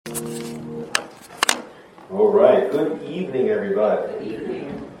All right. Good evening, everybody. Good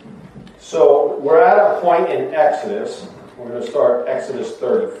evening. So we're at a point in Exodus. We're going to start Exodus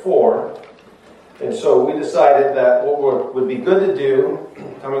 34. And so we decided that what would be good to do,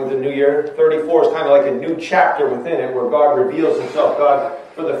 coming to the new year, 34 is kind of like a new chapter within it where God reveals himself. God,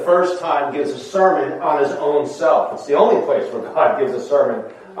 for the first time, gives a sermon on his own self. It's the only place where God gives a sermon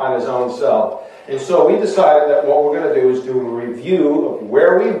on his own self. And so we decided that what we're going to do is do a review of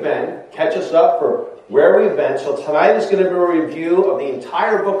where we've been, catch us up for where we've been. So tonight is going to be a review of the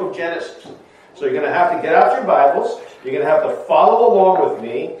entire book of Genesis. So you're going to have to get out your Bibles. You're going to have to follow along with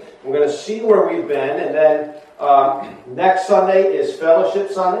me. We're going to see where we've been. And then next Sunday is Fellowship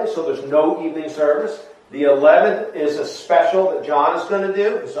Sunday, so there's no evening service. The 11th is a special that John is going to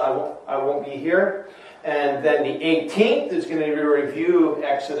do, so I won't be here. And then the 18th is going to be a review of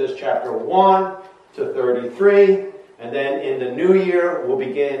Exodus chapter 1 to 33. And then in the new year, we'll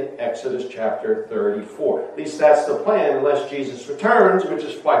begin Exodus chapter 34. At least that's the plan, unless Jesus returns, which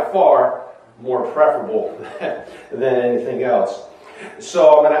is by far more preferable than anything else.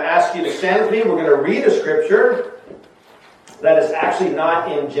 So I'm going to ask you to stand with me. We're going to read a scripture that is actually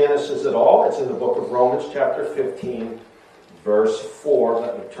not in Genesis at all. It's in the book of Romans chapter 15, verse 4.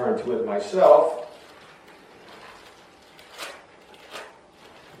 Let me turn to it myself.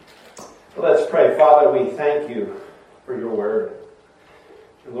 Let's pray. Father, we thank you for your word.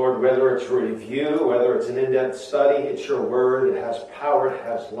 And Lord, whether it's a review, whether it's an in-depth study, it's your word. It has power. It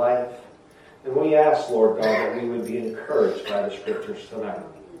has life. And we ask, Lord God, that we would be encouraged by the scriptures tonight.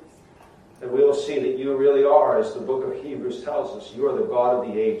 That we will see that you really are, as the book of Hebrews tells us, you are the God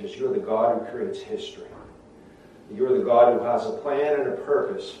of the ages. You are the God who creates history. You are the God who has a plan and a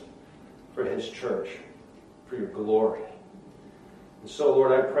purpose for his church, for your glory. And so,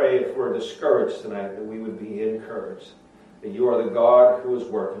 Lord, I pray if we're discouraged tonight, that we would be encouraged. That you are the God who is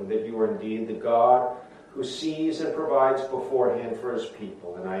working. That you are indeed the God who sees and provides beforehand for his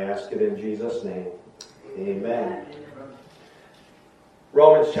people. And I ask it in Jesus' name. Amen.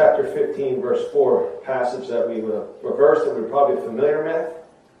 Romans chapter 15, verse 4, passage that a verse that we're probably familiar with.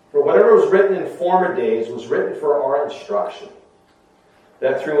 For whatever was written in former days was written for our instruction,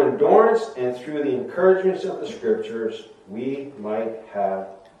 that through endurance and through the encouragements of the scriptures we might have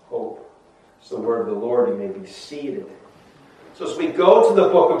hope. It's the word of the Lord. You may be seated. So as we go to the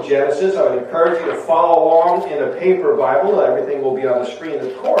book of Genesis, I would encourage you to follow along in a paper Bible. Everything will be on the screen,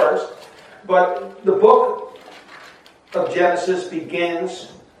 of course. But the book of Genesis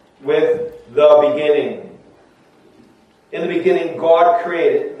begins with the beginning. In the beginning, God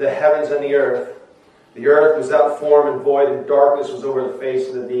created the heavens and the earth. The earth was without form and void, and darkness was over the face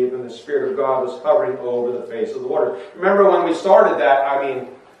of the deep, and the Spirit of God was hovering over the face of the water. Remember when we started that,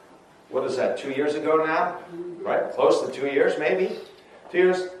 what is that, 2 years ago now? Right? Close to 2 years, maybe? 2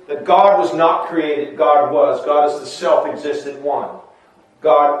 years? That God was not created, God was. God is the self-existent one.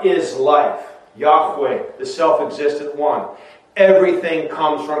 God is life. Yahweh, the self-existent one. Everything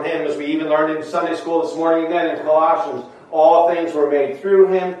comes from him, as we even learned in Sunday school this morning again in Colossians. All things were made through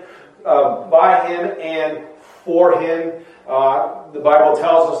him, by him, and for him. The Bible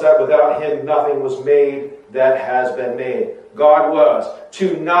tells us that without him nothing was made that has been made. God was.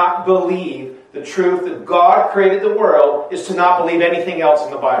 To not believe the truth that God created the world is to not believe anything else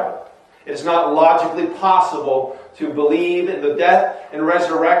in the Bible. It is not logically possible to believe in the death and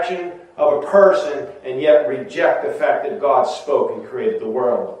resurrection of a person and yet reject the fact that God spoke and created the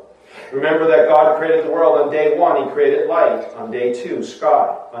world. Remember that God created the world on day 1. He created light. On day 2,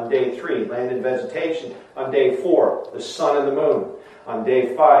 sky. On day 3, land and vegetation. On day 4, the sun and the moon. On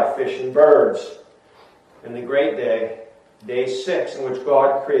day 5, fish and birds. And the great day, day 6, in which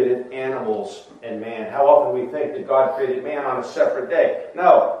God created animals and man. How often we think that God created man on a separate day?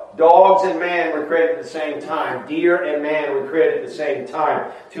 No. Dogs and man were created at the same time. Deer and man were created at the same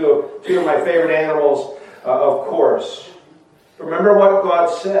time. Two of my favorite animals, of course. Remember what God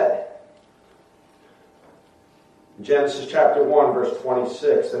said. Genesis chapter 1, verse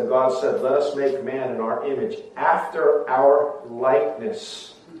 26. Then God said, let us make man in our image, after our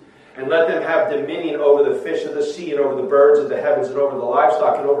likeness. And let them have dominion over the fish of the sea, and over the birds of the heavens, and over the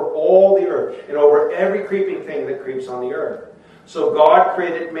livestock, and over all the earth, and over every creeping thing that creeps on the earth. So God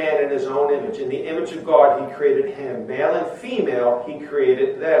created man in his own image. In the image of God, he created him. Male and female, he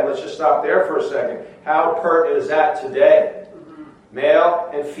created them. Let's just stop there for a second. How pertinent is that today? Male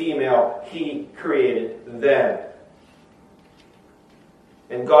and female, he created them.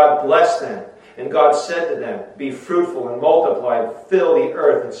 And God blessed them. And God said to them, be fruitful and multiply, and fill the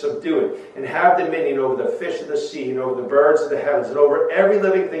earth and subdue it, and have dominion over the fish of the sea, and over the birds of the heavens, and over every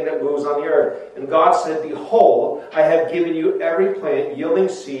living thing that moves on the earth. And God said, behold, I have given you every plant yielding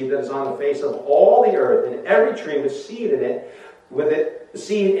seed that is on the face of all the earth, and every tree with seed in it,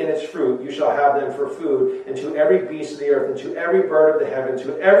 seed in its fruit, you shall have them for food, and to every beast of the earth, and to every bird of the heaven,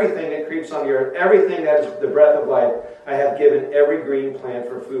 to everything that creeps on the earth, everything that is the breath of life, I have given every green plant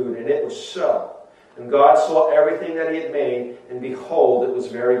for food. And it was so. And God saw everything that he had made, and behold, it was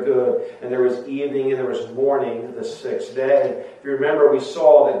very good. And there was evening and there was morning the sixth day. If you remember, we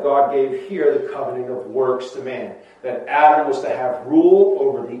saw that God gave here the covenant of works to man, that Adam was to have rule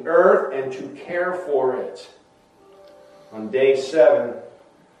over the earth and to care for it. On day 7,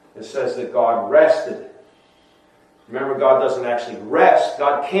 it says that God rested. Remember, God doesn't actually rest.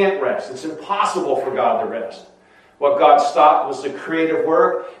 God can't rest. It's impossible for God to rest. What God stopped was the creative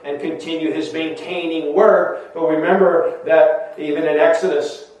work and continue his maintaining work. But remember that even in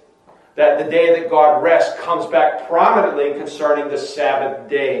Exodus, that the day that God rests comes back prominently concerning the Sabbath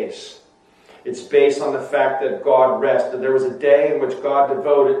days. It's based on the fact that God rested. There was a day in which God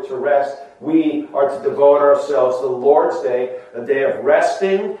devoted to rest. We are to devote ourselves to the Lord's Day, a day of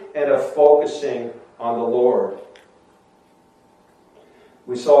resting and of focusing on the Lord.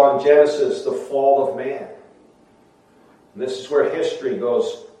 We saw in Genesis the fall of man. And this is where history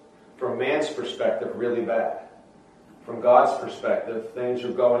goes, from man's perspective, really bad. From God's perspective, things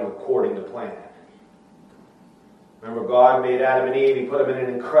are going according to plan. Remember, God made Adam and Eve. He put them in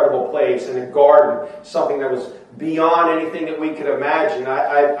an incredible place, in a garden, something that was beyond anything that we could imagine.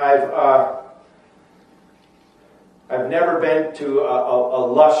 I've never been to a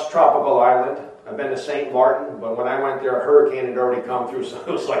lush tropical island. I've been to St. Martin, but when I went there, a hurricane had already come through, so it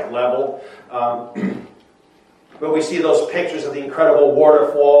was like leveled. But we see those pictures of the incredible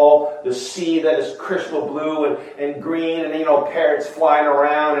waterfall, the sea that is crystal blue and green, and parrots flying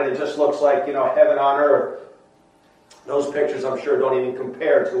around, and it just looks like heaven on earth. Those pictures, I'm sure, don't even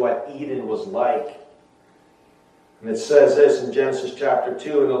compare to what Eden was like. And it says this in Genesis chapter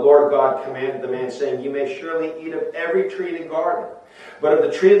 2, and the Lord God commanded the man, saying, you may surely eat of every tree in the garden, but of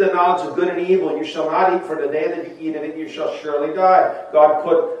the tree of the knowledge of good and evil you shall not eat, for the day that you eat of it you shall surely die. God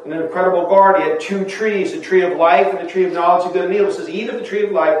put an incredible garden. He had 2 trees, the tree of life and the tree of knowledge of good and evil. It says, eat of the tree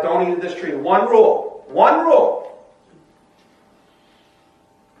of life, don't eat of this tree. One rule. One rule.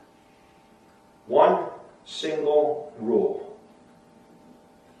 One single rule.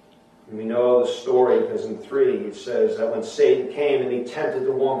 And we know the story because in 3 it says that when Satan came and he tempted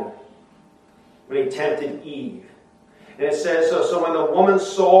the woman, when he tempted Eve, and it says, so when the woman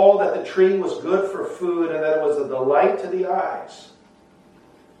saw that the tree was good for food and that it was a delight to the eyes,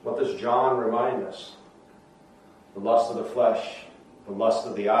 what does John remind us? The lust of the flesh, the lust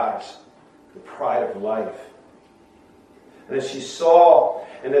of the eyes, the pride of life. And as she saw,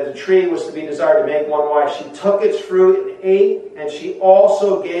 and that the tree was to be desired to make one wife, she took its fruit and ate, and she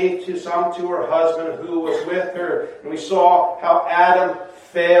also gave some to her husband who was with her. And we saw how Adam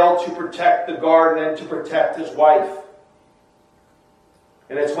failed to protect the garden and to protect his wife.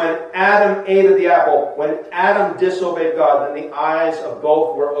 And it's when Adam ate of the apple, when Adam disobeyed God, then the eyes of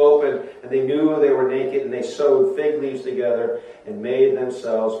both were opened, and they knew they were naked, and they sewed fig leaves together and made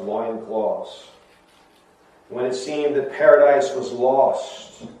themselves loincloths. When it seemed that paradise was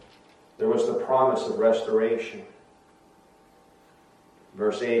lost, there was the promise of restoration.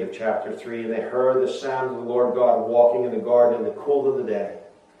 Verse 8 of chapter 3, they heard the sound of the Lord God walking in the garden in the cool of the day.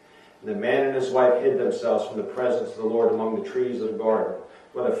 And the man and his wife hid themselves from the presence of the Lord among the trees of the garden.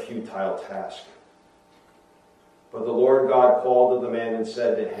 What a futile task. But the Lord God called to the man and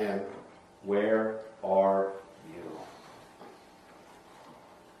said to him, where are you?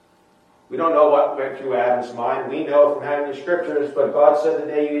 We don't know what went through Adam's mind. We know from having the scriptures, but God said the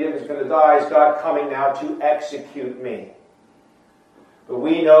day you eat it was going to die. Is God coming now to execute me? But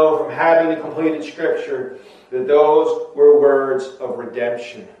we know from having the completed scripture that those were words of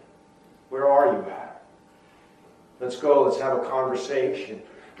redemption. Where are you at? Let's go. Let's have a conversation.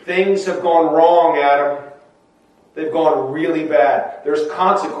 Things have gone wrong, Adam. They've gone really bad. There's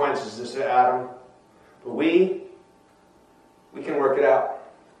consequences to Adam. But we can work it out.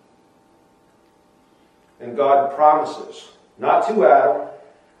 And God promises, not to Adam,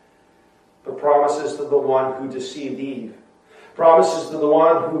 but promises to the one who deceived Eve. Promises to the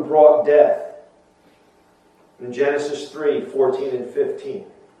one who brought death. In Genesis 3, 14 and 15.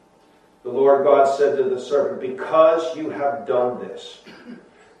 The Lord God said to the serpent, because you have done this,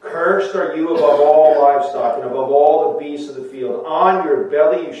 cursed are you above all livestock and above all the beasts of the field. On your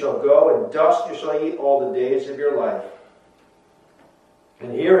belly you shall go, and dust you shall eat all the days of your life.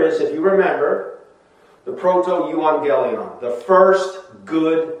 And here is, if you remember, the proto-euangelion, the first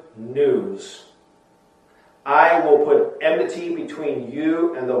good news. I will put enmity between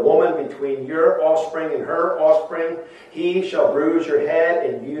you and the woman, between your offspring and her offspring. He shall bruise your head,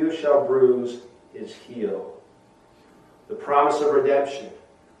 and you shall bruise his heel. The promise of redemption.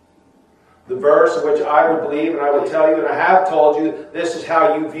 The verse in which I would believe, and I would tell you, and I have told you, this is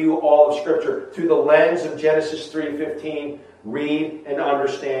how you view all of Scripture. Through the lens of Genesis 3:15, read and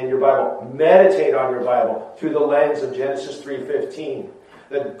understand your Bible. Meditate on your Bible through the lens of Genesis 3:15.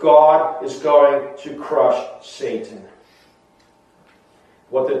 That God is going to crush Satan.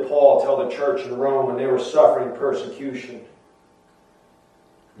 What did Paul tell the church in Rome when they were suffering persecution?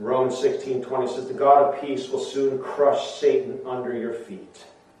 In Romans 16:20 says, the God of peace will soon crush Satan under your feet.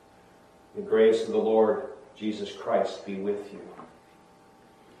 The grace of the Lord Jesus Christ be with you.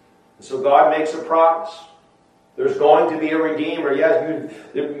 And so God makes a promise. There's going to be a Redeemer. Yes,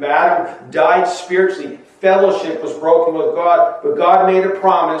 Adam died spiritually. Fellowship was broken with God. But God made a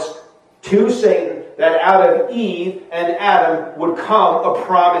promise to Satan that out of Eve and Adam would come a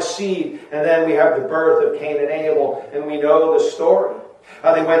promised seed. And then we have the birth of Cain and Abel. And we know the story.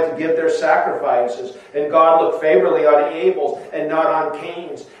 How they went to give their sacrifices. And God looked favorably on Abel's and not on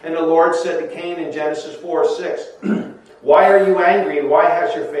Cain's. And the Lord said to Cain in Genesis 4:6, why are you angry and why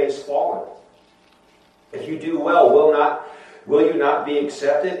has your face fallen? If you do well, will you not be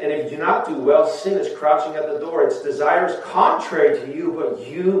accepted? And if you do not do well, sin is crouching at the door. Its desire is contrary to you, but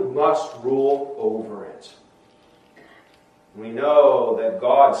you must rule over it. We know that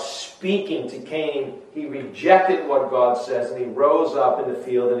God, speaking to Cain, he rejected what God says, and he rose up in the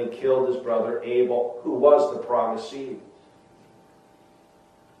field and he killed his brother Abel, who was the promised seed.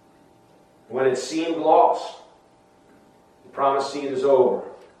 When it seemed lost, the promised seed is over.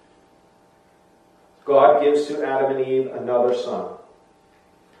 God gives to Adam and Eve another son.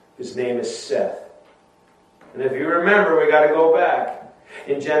 His name is Seth. And if you remember, we got to go back.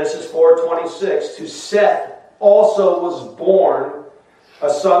 In Genesis 4:26, to Seth also was born, a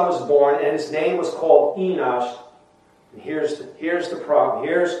son was born, and his name was called Enosh. And here's the problem.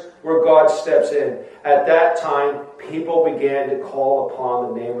 Here's where God steps in. At that time, people began to call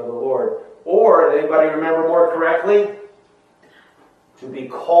upon the name of the Lord. Or, anybody remember more correctly? To be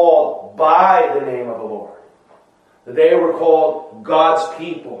called by the name of the Lord. They were called God's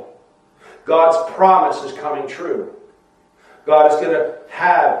people. God's promise is coming true. God is going to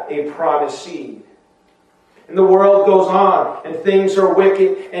have a promised seed. And the world goes on, and things are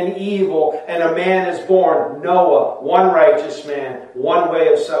wicked and evil, and a man is born, Noah, one righteous man, one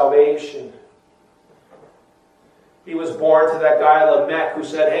way of salvation. He was born to that guy Lamech, who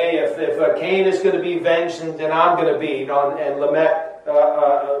said, hey, if Cain is going to be venged, then I'm going to be. And Lamech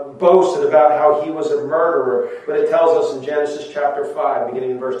boasted about how he was a murderer. But it tells us in Genesis chapter 5,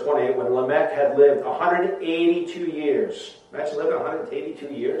 beginning in verse 28, when Lamech had lived 182 years. Imagine living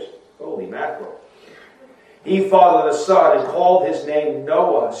 182 years. Holy mackerel. He fathered a son and called his name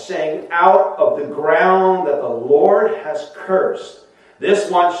Noah, saying, out of the ground that the Lord has cursed,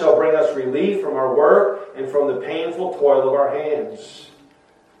 this one shall bring us relief from our work and from the painful toil of our hands.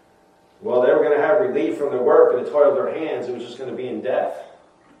 Well, they were going to have relief from their work and the toil of their hands. It was just going to be in death.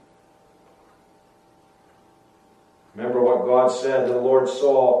 Remember what God said. The Lord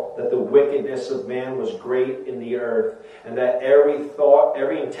saw that the wickedness of man was great in the earth, and that every thought,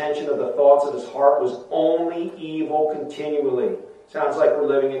 every intention of the thoughts of his heart was only evil continually. Sounds like we're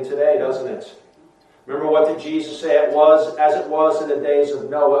living in today, doesn't it? Remember what did Jesus say? It was as it was in the days of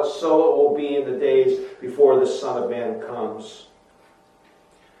Noah, so it will be in the days before the Son of Man comes.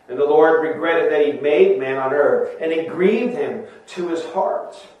 And the Lord regretted that he made man on earth, and it grieved him to his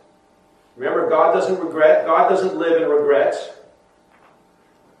heart. Remember, God doesn't regret. God doesn't live in regrets.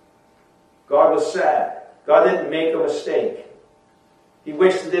 God was sad. God didn't make a mistake. He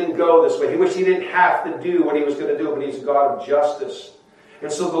wished it didn't go this way. He wished he didn't have to do what he was going to do, but he's a God of justice.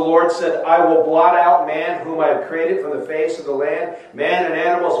 And so the Lord said, I will blot out man whom I have created from the face of the land, man and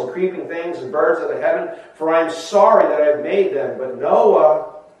animals and creeping things and birds of the heaven, for I am sorry that I have made them. But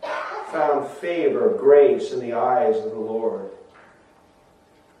Noah found favor, grace in the eyes of the Lord.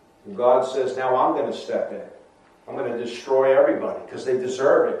 And God says, now I'm going to step in. I'm going to destroy everybody because they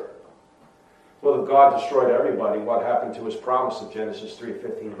deserve it. Well, if God destroyed everybody, what happened to his promise of Genesis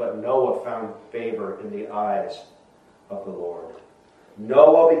 3:15? But Noah found favor in the eyes of the Lord.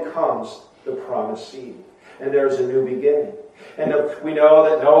 Noah becomes the promised seed. And there's a new beginning. And we know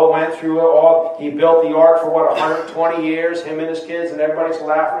that Noah went through it all. He built the ark for 120 years, him and his kids, and everybody's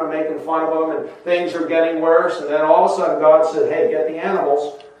laughing and making fun of him, and things are getting worse. And then all of a sudden God said, hey, get the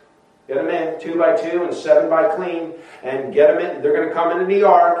animals. Get them in 2 by 2 and 7 by clean, and get them in. They're going to come into the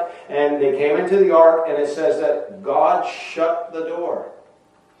ark, and they came into the ark, and it says that God shut the door.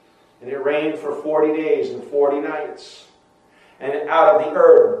 And it rained for 40 days and 40 nights. And out of the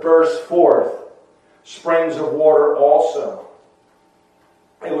earth burst forth springs of water also.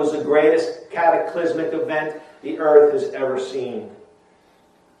 It was the greatest cataclysmic event the earth has ever seen.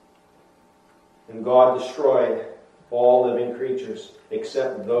 And God destroyed all living creatures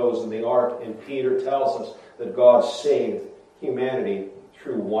except those in the ark. And Peter tells us that God saved humanity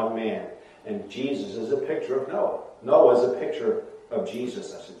through one man. And Jesus is a picture of Noah. Noah is a picture of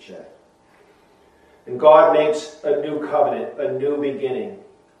Jesus, I should say. And God makes a new covenant, a new beginning.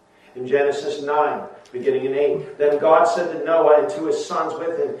 In Genesis 9, beginning in 8, then God said to Noah and to his sons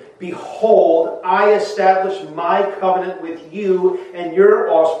with him, behold, I establish my covenant with you and your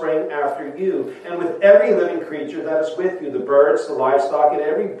offspring after you, and with every living creature that is with you, the birds, the livestock, and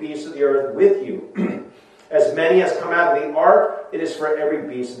every beast of the earth with you. As many as come out of the ark, it is for every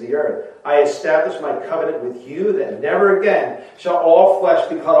beast of the earth. I establish my covenant with you that never again shall all flesh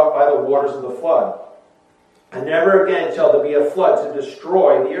be cut off by the waters of the flood. And never again shall there be a flood to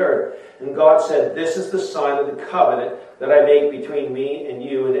destroy the earth. And God said, this is the sign of the covenant that I make between me and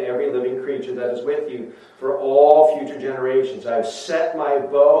you and every living creature that is with you for all future generations. I have set my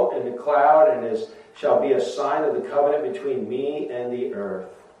bow in the cloud, and it shall be a sign of the covenant between me and the earth.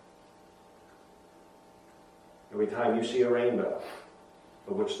 Every time you see a rainbow,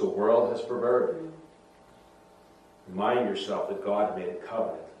 of which the world has perverted, remind yourself that God made a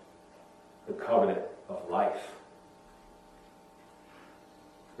covenant, the covenant of life.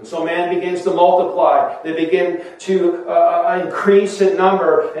 And so man begins to multiply. They begin to increase in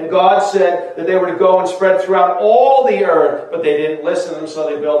number. And God said that they were to go and spread throughout all the earth. But they didn't listen, and so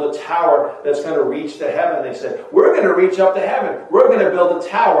they built a tower that's going to reach to heaven. They said, we're going to reach up to heaven. We're going to build a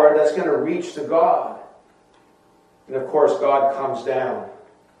tower that's going to reach to God. And of course, God comes down.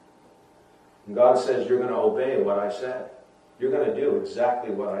 And God says, you're going to obey what I said. You're going to do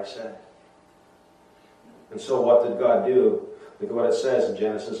exactly what I said. And so what did God do? Look at what it says in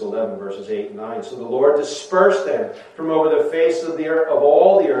Genesis 11, verses 8 and 9. So the Lord dispersed them from over the face of the earth, of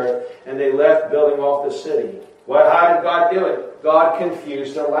all the earth, and they left building off the city. Well, how did God do it? God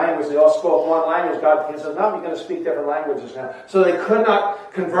confused their language. They all spoke one language. God said, no, you're going to speak different languages now. So they could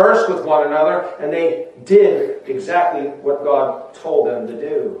not converse with one another, and they did exactly what God told them to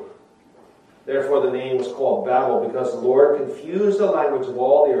do. Therefore the name was called Babel, because the Lord confused the language of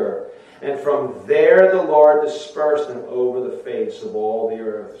all the earth. And from there the Lord dispersed them over the face of all the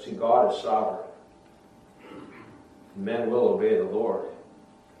earth. See, God is sovereign. Men will obey the Lord.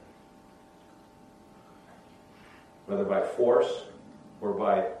 Whether by force or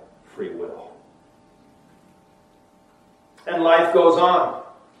by free will. And life goes on.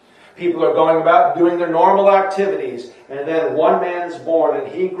 People are going about doing their normal activities. And then one man is born and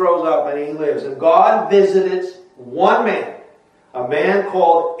he grows up and he lives. And God visited one man, a man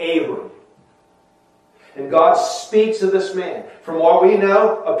called Abram. And God speaks to this man. From what we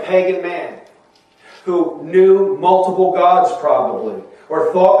know, a pagan man who knew multiple gods probably,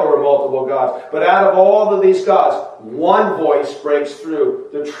 or thought there were multiple gods. But out of all of these gods, one voice breaks through,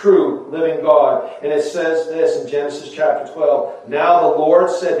 the true living God. And it says this in Genesis chapter 12. Now the Lord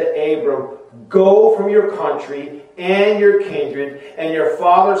said to Abram, go from your country and your kindred and your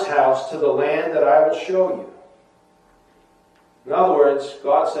father's house to the land that I will show you. In other words,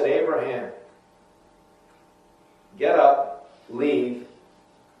 God said, Abraham, get up, leave,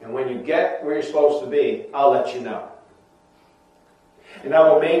 and when you get where you're supposed to be, I'll let you know. And I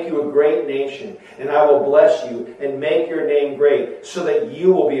will make you a great nation, and I will bless you and make your name great, so that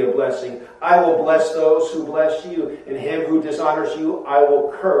you will be a blessing. I will bless those who bless you, and him who dishonors you I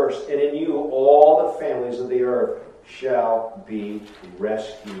will curse, and in you all the families of the earth shall be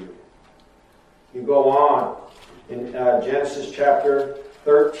rescued. You go on in Genesis chapter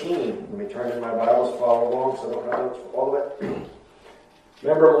 13. Let me turn in my Bibles, follow along so I don't have to all of it.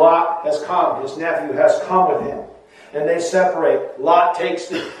 Remember, Lot has come. His nephew has come with him. And they separate. Lot takes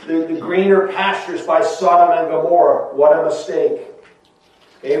the greener pastures by Sodom and Gomorrah. What a mistake.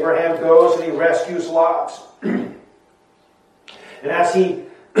 Abraham goes and he rescues Lot. And as he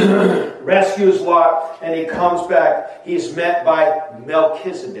rescues Lot and he comes back, he's met by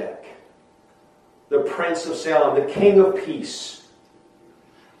Melchizedek, the Prince of Salem, the King of Peace.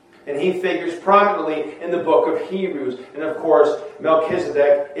 And he figures prominently in the book of Hebrews. And of course,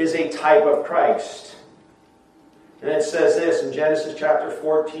 Melchizedek is a type of Christ. And it says this in Genesis chapter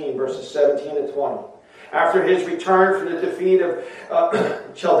 14, verses 17 to 20. After his return from the defeat of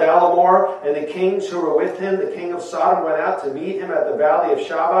Chedorlaomer and the kings who were with him, the king of Sodom went out to meet him at the valley of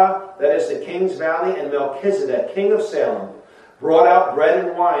Shaveh, that is the king's valley, and Melchizedek, king of Salem, brought out bread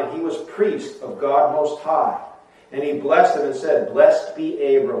and wine. He was priest of God Most High. And he blessed him and said, Blessed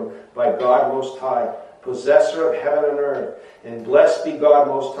be Abram by God Most High, possessor of heaven and earth. And blessed be God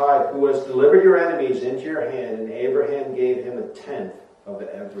Most High, who has delivered your enemies into your hand. And Abraham gave him 1/10 of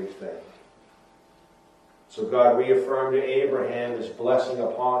everything. So God reaffirmed to Abraham his blessing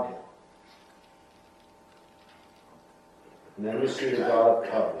upon him. And then we see the God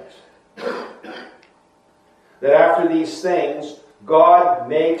of covenants. That after these things, God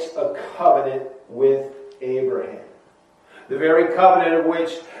makes a covenant with Abraham. The very covenant of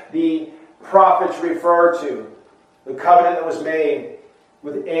which the prophets refer to. The covenant that was made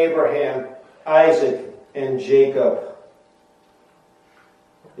with Abraham, Isaac, and Jacob.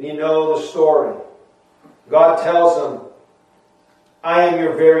 And you know the story. God tells them, I am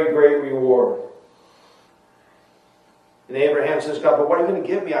your very great reward. And Abraham says, God, but what are you going to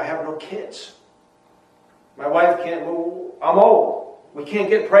give me? I have no kids. My wife can't move. I'm old. We can't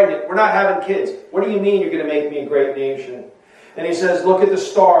get pregnant. We're not having kids. What do you mean you're going to make me a great nation? And he says, look at the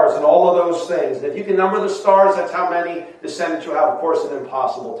stars and all of those things. And if you can number the stars, that's how many descendants you'll have. Of course, an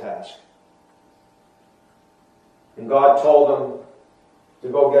impossible task. And God told him to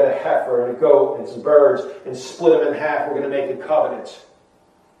go get a heifer and a goat and some birds and split them in half. We're going to make a covenant.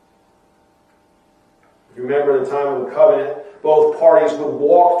 If you remember the time of the covenant, both parties would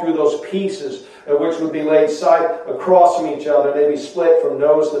walk through those pieces, which would be laid side across from each other. They'd be split from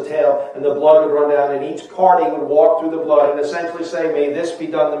nose to tail, and the blood would run down, and each party would walk through the blood and essentially say, may this be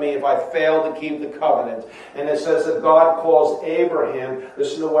done to me if I fail to keep the covenant. And it says that God calls Abraham,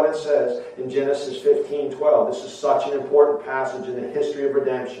 listen to what it says in Genesis 15:12. This is such an important passage in the history of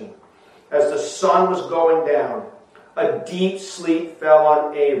redemption. As the sun was going down, a deep sleep fell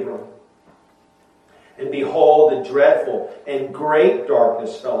on Abram. And behold, a dreadful and great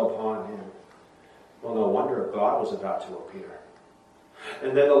darkness fell upon him. Well, no wonder God was about to appear.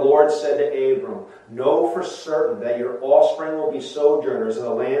 And then the Lord said to Abram, know for certain that your offspring will be sojourners in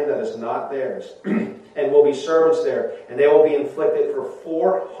a land that is not theirs, and will be servants there, and they will be afflicted for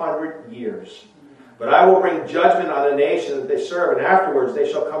 400 years. But I will bring judgment on the nation that they serve, and afterwards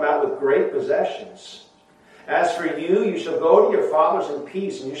they shall come out with great possessions. As for you, you shall go to your fathers in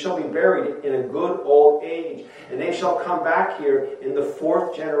peace, and you shall be buried in a good old age. And they shall come back here in the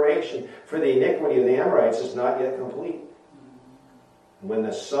 4th generation, for the iniquity of the Amorites is not yet complete. When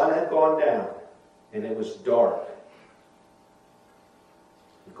the sun had gone down, and it was dark,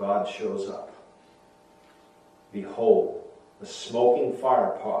 God shows up. Behold, a smoking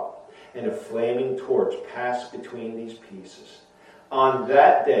fire pot and a flaming torch passed between these pieces. On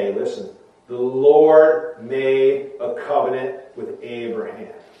that day, listen, the Lord made a covenant with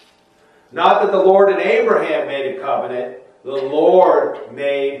Abraham. Not that the Lord and Abraham made a covenant. The Lord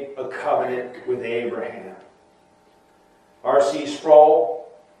made a covenant with Abraham. R.C. Sproul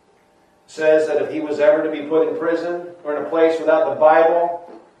says that if he was ever to be put in prison or in a place without the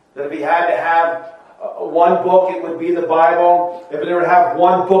Bible, that if he had to have one book, it would be the Bible. If he were to have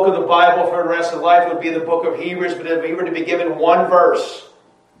one book of the Bible for the rest of life, it would be the book of Hebrews. But if he were to be given one verse,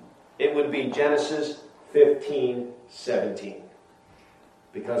 it would be Genesis 15:17.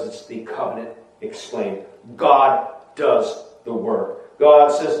 Because it's the covenant explained. God does the work.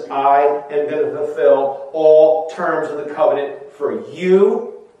 God says, I am going to fulfill all terms of the covenant for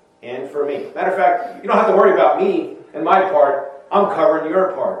you and for me. Matter of fact, you don't have to worry about me and my part. I'm covering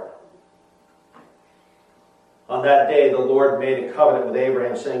your part. On that day, the Lord made a covenant with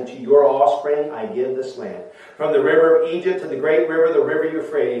Abraham, saying, to your offspring I give this land. From the river of Egypt to the great river, the river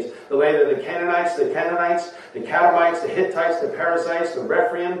Euphrates, the land of the Canaanites, the Canaanites, the Cadmonites, the Hittites, the Perizzites, the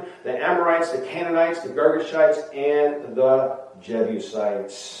Rephaim, the Amorites, the Canaanites, the Girgashites, and the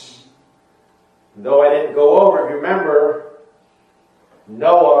Jebusites. Though I didn't go over, if you remember,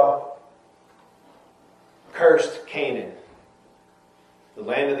 Noah cursed Canaan. The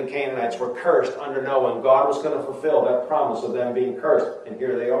land of the Canaanites were cursed under Noah, and God was going to fulfill that promise of them being cursed. And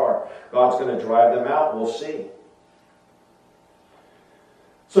here they are. God's going to drive them out. We'll see.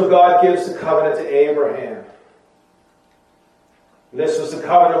 So God gives the covenant to Abraham. This was the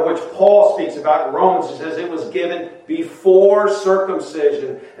covenant of which Paul speaks about in Romans. He says it was given before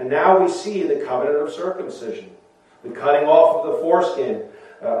circumcision. And now we see the covenant of circumcision. The cutting off of the foreskin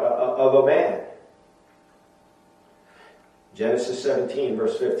of a man. Genesis 17,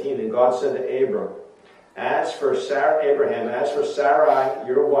 verse 15, and God said to Abraham, as for Sarai,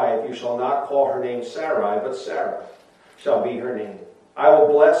 your wife, you shall not call her name Sarai, but Sarah shall be her name. I will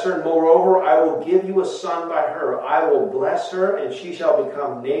bless her, and moreover, I will give you a son by her. I will bless her, and she shall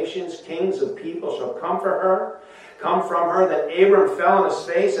become nations. Kings of people shall come from her. Then Abram fell on his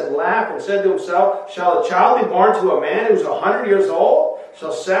face and laughed and said to himself, shall a child be born to a man who is 100 years old?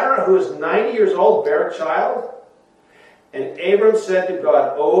 Shall Sarah, who is 90 years old, bear a child? And Abram said to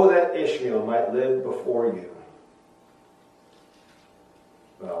God, oh, that Ishmael might live before you.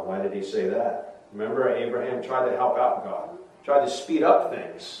 Well, why did he say that? Remember, Abraham tried to help out God. Tried to speed up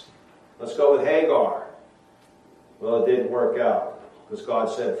things. Let's go with Hagar. Well, it didn't work out. Because God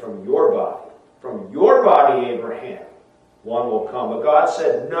said, from your body, Abraham, one will come. But God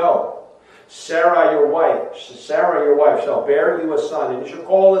said, no. Sarah, your wife, shall bear you a son, and you shall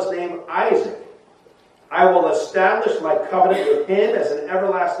call his name Isaac. I will establish my covenant with him as an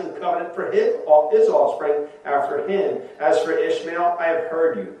everlasting covenant for his offspring after him. As for Ishmael, I have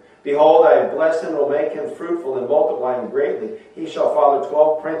heard you. Behold, I have blessed him and will make him fruitful and multiply him greatly. He shall father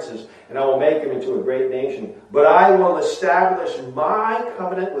 12 princes, and I will make him into a great nation. But I will establish my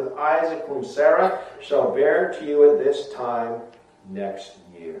covenant with Isaac, whom Sarah shall bear to you at this time next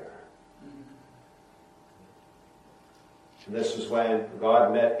year. And this was when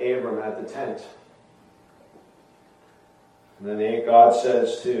God met Abram at the tent. And then God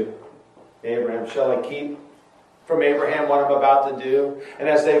says to Abraham, shall I keep from Abraham what I'm about to do? And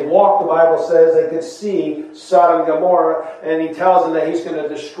as they walked, the Bible says they could see Sodom and Gomorrah, and he tells them that he's going to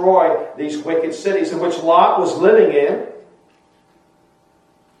destroy these wicked cities in which Lot was living in.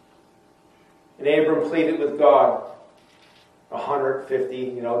 And Abram pleaded with God,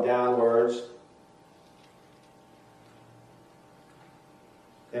 150, downwards.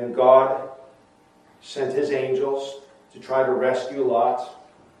 And God sent his angels to try to rescue Lot.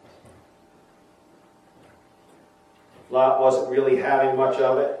 Lot wasn't really having much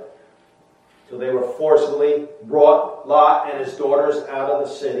of it. So they were forcibly brought Lot and his daughters out of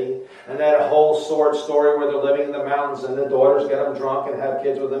the city. And that whole sword story where they're living in the mountains and the daughters get them drunk and have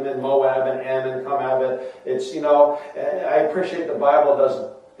kids with them in Moab and Ammon come out of it. It's, I appreciate the Bible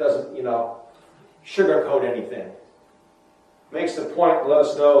doesn't sugarcoat anything. It makes the point to let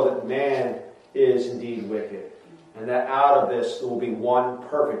us know that man is indeed wicked. And that out of this there will be one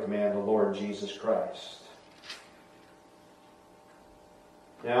perfect man, the Lord Jesus Christ.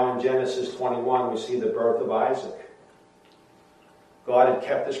 Now in Genesis 21, we see the birth of Isaac. God had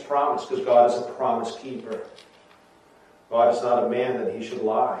kept his promise because God is a promise keeper. God is not a man that he should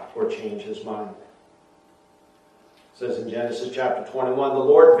lie or change his mind. It says in Genesis chapter 21, the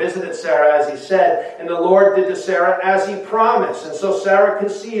Lord visited Sarah as he said, and the Lord did to Sarah as he promised. And so Sarah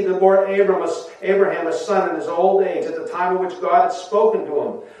conceived and bore Abraham a son in his old age at the time in which God had spoken to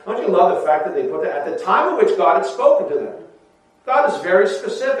him. Don't you love the fact that they put that? At the time in which God had spoken to them. God is very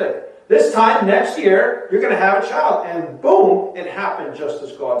specific. This time, next year, you're going to have a child. And boom, it happened just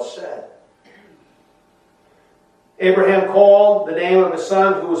as God said. Abraham called the name of his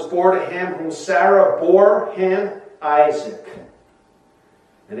son who was born to him, whom Sarah bore him, Isaac.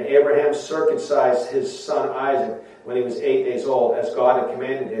 And Abraham circumcised his son Isaac when he was 8 days old, as God had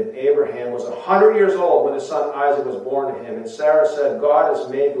commanded him. Abraham was 100 years old when his son Isaac was born to him. And Sarah said, God has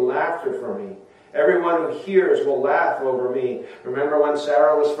made laughter for me. Everyone who hears will laugh over me. Remember when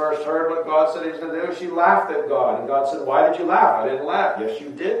Sarah was first heard what God said he was going to do? She laughed at God. And God said, why did you laugh? I didn't laugh. Yes, you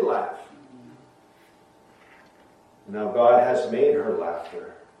did laugh. Now God has made her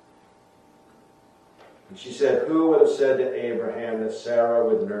laughter. And she said, who would have said to Abraham that Sarah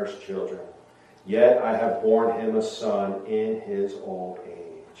would nurse children? Yet I have borne him a son in his old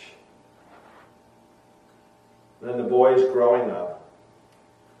age. Then the boy is growing up.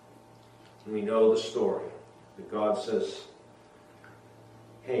 And we know the story. That God says,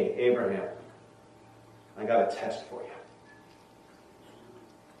 hey, Abraham, I got a test for you.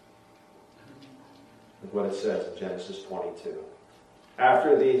 Look what it says in Genesis 22.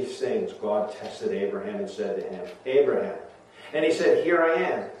 After these things, God tested Abraham and said to him, Abraham. And he said, here I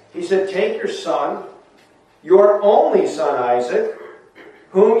am. He said, take your son, your only son Isaac,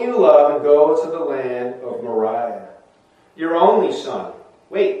 whom you love, and go to the land of Moriah. Your only son.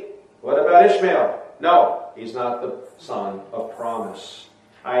 Wait. What about Ishmael? No, he's not the son of promise.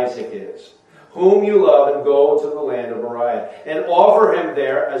 Isaac is. Whom you love, and go to the land of Moriah, and offer him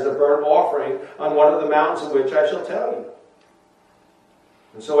there as a burnt offering on one of the mountains of which I shall tell you.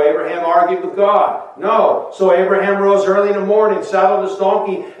 And so Abraham argued with God. No. So Abraham rose early in the morning, saddled his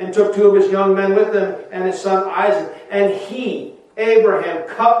donkey, and took 2 of his young men with him, and his son Isaac. And he, Abraham,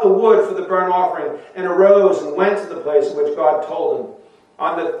 cut the wood for the burnt offering, and arose and went to the place in which God told him.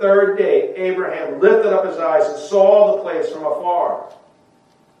 On the 3rd day, Abraham lifted up his eyes and saw the place from afar.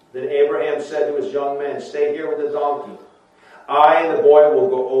 Then Abraham said to his young men, stay here with the donkey. I and the boy will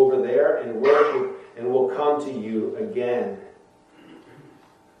go over there and work and will come to you again.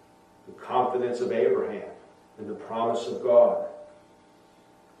 The confidence of Abraham and the promise of God.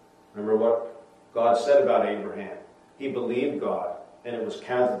 Remember what God said about Abraham. He believed God, and it was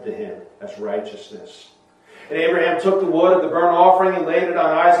counted to him as righteousness. And Abraham took the wood of the burnt offering and laid it on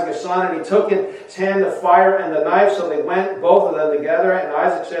Isaac his son, and he took in his hand the fire and the knife, so they went both of them together. And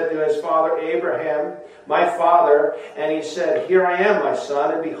Isaac said to his father Abraham, my father, and he said, here I am, my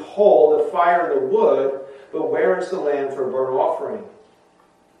son, and behold the fire and the wood, but where is the lamb for a burnt offering?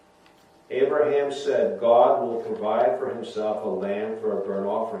 Abraham said, God will provide for himself a lamb for a burnt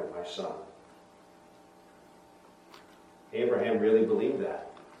offering, my son. Abraham really believed that.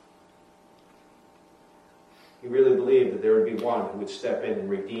 He really believed that there would be one who would step in and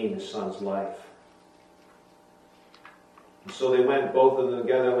redeem his son's life. And so they went, both of them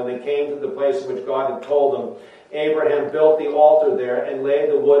together. When they came to the place in which God had told them, Abraham built the altar there and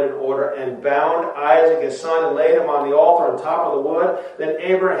laid the wood in order and bound Isaac his son and laid him on the altar on top of the wood. Then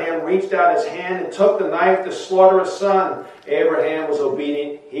Abraham reached out his hand and took the knife to slaughter his son. Abraham was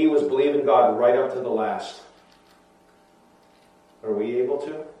obedient. He was believing God right up to the last. Are we able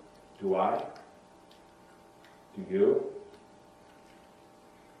to? Do I? Do you?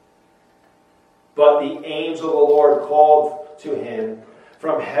 But the angel of the Lord called to him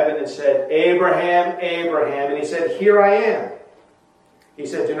from heaven and said, Abraham, Abraham. And he said, here I am. He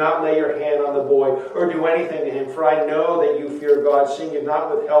said, do not lay your hand on the boy or do anything to him, for I know that you fear God, seeing you have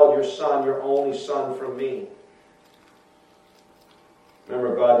not withheld your son, your only son, from me.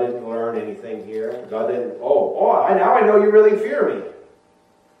 Remember, God didn't learn anything here. God didn't, now I know you really fear me.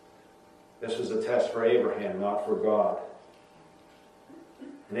 This was a test for Abraham, not for God.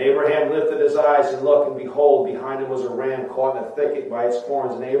 And Abraham lifted his eyes and looked, and behold, behind him was a ram caught in a thicket by its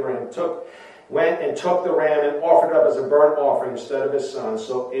horns. And Abraham went and took the ram and offered it up as a burnt offering instead of his son.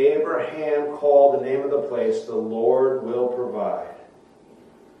 So Abraham called the name of the place, the Lord will provide.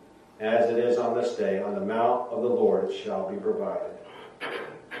 As it is on this day, on the mount of the Lord it shall be provided.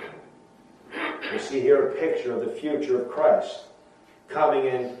 We see here a picture of the future of Christ coming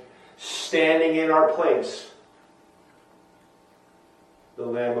in, standing in our place. The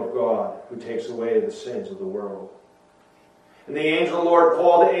Lamb of God who takes away the sins of the world. And the angel of the Lord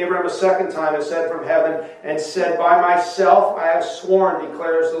called to Abraham a second time and said from heaven, and said, by myself I have sworn,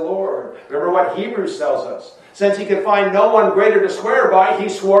 declares the Lord. Remember what Hebrews tells us. Since he could find no one greater to swear by, he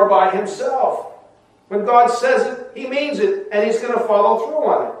swore by himself. When God says it, he means it, and he's going to follow through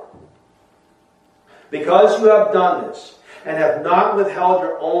on it. Because you have done this, and have not withheld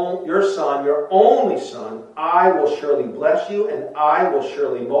your son, your only son, I will surely bless you, and I will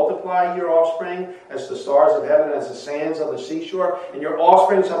surely multiply your offspring as the stars of heaven, as the sands of the seashore, and your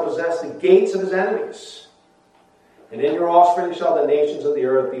offspring shall possess the gates of his enemies. And in your offspring shall the nations of the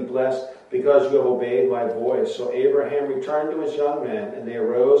earth be blessed, because you have obeyed my voice. So Abraham returned to his young men, and they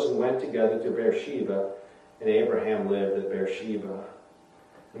arose and went together to Beersheba, and Abraham lived at Beersheba.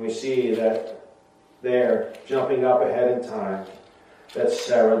 And we see that there, jumping up ahead in time, that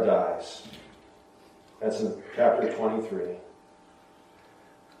Sarah dies. That's in chapter 23.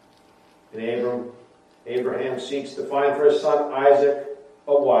 And Abraham seeks to find for his son Isaac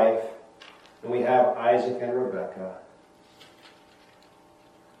a wife. And we have Isaac and Rebekah.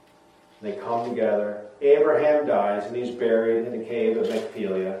 They come together. Abraham dies and he's buried in the cave of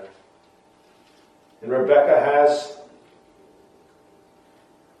Machpelah. And Rebekah has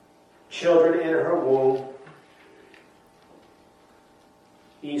children in her womb,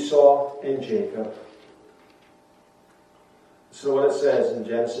 Esau and Jacob. So what it says in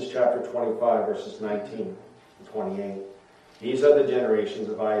Genesis chapter 25, verses 19 and 28. These are the generations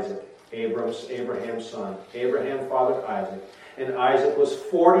of Isaac, Abraham's son. Abraham fathered Isaac. And Isaac was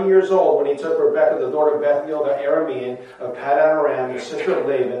 40 years old when he took Rebekah, the daughter of Bethuel the Aramean of Paddan Aram, the sister of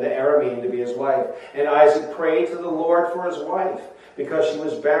Laban the Aramean, to be his wife. And Isaac prayed to the Lord for his wife, because she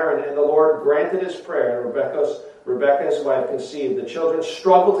was barren, and the Lord granted his prayer. And Rebekah, his wife, conceived. The children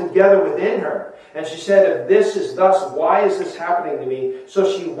struggled together within her. And she said, if this is thus, why is this happening to me?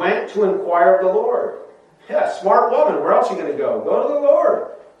 So she went to inquire of the Lord. Yeah, smart woman. Where else are you going to go? Go to the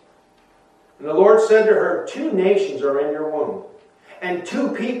Lord. And the Lord said to her, 2 nations are in your womb, and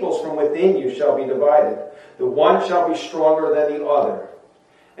 2 peoples from within you shall be divided. The one shall be stronger than the other,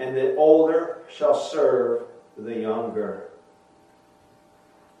 and the older shall serve the younger.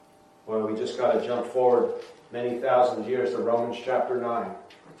 Well, we just got to jump forward many thousand years to Romans chapter 9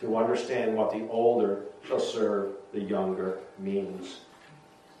 to understand what the older shall serve the younger means.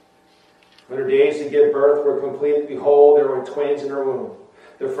 When her days to give birth were completed, behold, there were twins in her womb.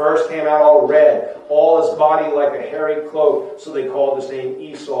 The first came out all red, all his body like a hairy cloak, so they called his name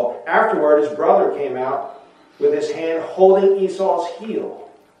Esau. Afterward, his brother came out with his hand holding Esau's heel.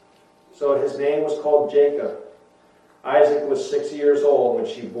 So his name was called Jacob. Isaac was 6 years old when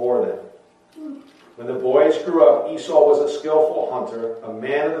she bore them. When the boys grew up, Esau was a skillful hunter, a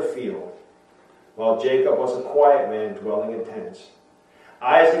man of the field, while Jacob was a quiet man dwelling in tents.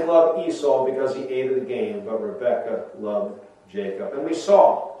 Isaac loved Esau because he ate of the game, but Rebekah loved Jacob. And we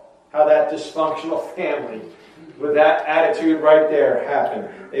saw how that dysfunctional family, with that attitude right there, happened.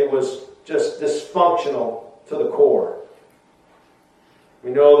 It was just dysfunctional to the core.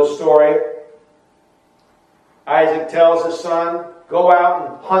 We know the story. Isaac tells his son, go out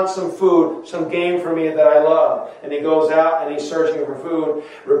and hunt some food, some game for me that I love. And he goes out and he's searching for food.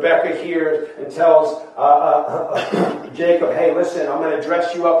 Rebekah hears and tells Jacob, hey, listen, I'm going to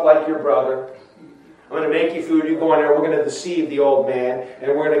dress you up like your brother. I'm going to make you food. You go in there. We're going to deceive the old man.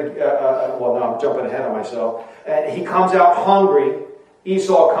 And we're going to, well, no, I'm jumping ahead of myself. And he comes out hungry.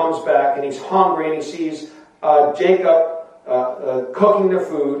 Esau comes back and he's hungry and he sees Jacob cooking the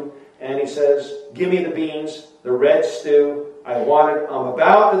food. And he says, give me the beans, the red stew. I'm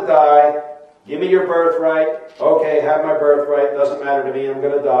about to die. Give me your birthright. Okay, have my birthright. Doesn't matter to me. I'm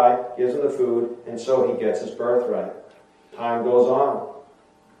going to die. Gives him the food. And so he gets his birthright. Time goes on.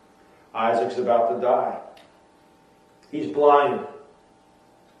 Isaac's about to die. He's blind.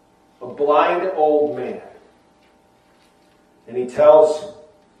 A blind old man. And he tells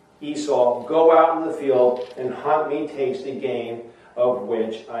Esau, go out in the field and hunt me tasty game of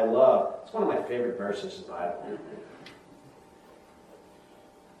which I love. It's one of my favorite verses in the Bible.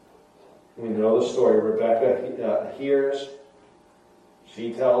 We know the story. Rebekah hears.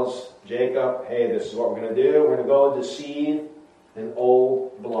 She tells Jacob, hey, this is what we're going to do. We're going to go deceive an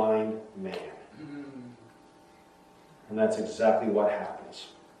old blind man. And that's exactly what happens.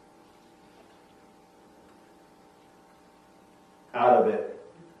 Out of it,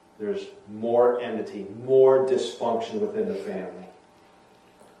 there's more enmity, more dysfunction within the family.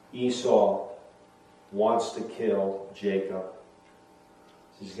 Esau wants to kill Jacob.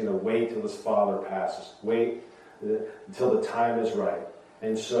 He's going to wait till his father passes. Wait until the time is right.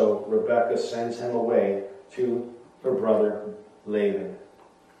 And so Rebekah sends him away to her brother Laban.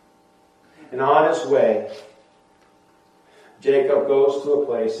 And on his way, Jacob goes to a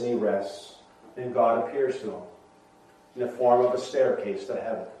place and he rests. And God appears to him in the form of a staircase to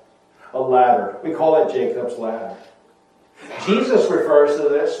heaven. A ladder. We call it Jacob's ladder. Jesus refers to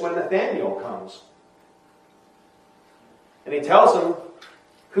this when Nathanael comes. And he tells him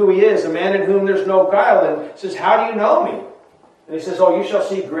who he is, a man in whom there's no guile, and says, how do you know me? And he says, oh, you shall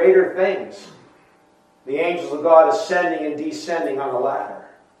see greater things. The angels of God ascending and descending on a ladder.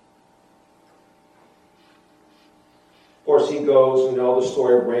 Of course, he goes, we know the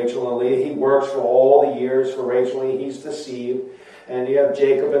story of Rachel and Leah. He works for all the years for Rachel, and he's deceived. And you have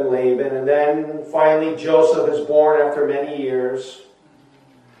Jacob and Laban. And then finally Joseph is born after many years.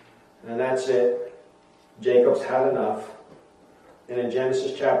 And that's it. Jacob's had enough. And in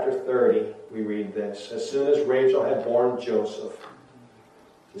Genesis chapter 30, we read this. As soon as Rachel had born Joseph,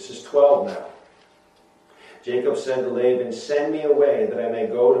 this is 12 now, Jacob said to Laban, send me away that I may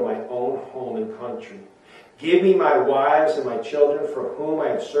go to my own home and country. Give me my wives and my children for whom I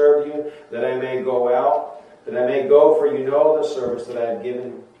have served you, that I may go out, that I may go, for you know the service that I have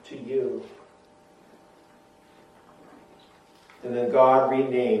given to you. And then God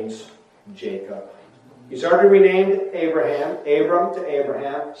renames Jacob. He's already renamed Abraham, Abram to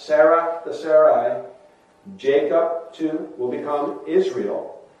Abraham, Sarah to Sarai. Jacob, too, will become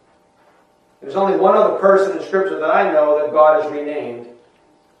Israel. There's only one other person in Scripture that I know that God has renamed,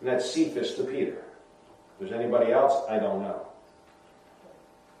 and that's Cephas to Peter. If there's anybody else, I don't know.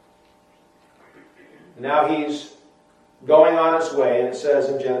 Now he's going on his way, and it says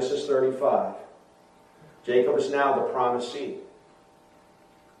in Genesis 35, Jacob is now the promised seed.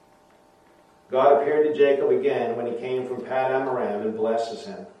 God appeared to Jacob again when he came from Paddan Aram and blessed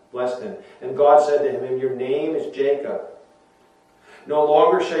him. And God said to him, your name is Jacob. No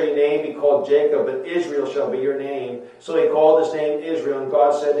longer shall your name be called Jacob, but Israel shall be your name. So he called his name Israel, and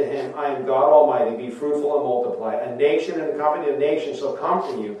God said to him, I am God Almighty, be fruitful and multiply. A nation and a company of nations shall come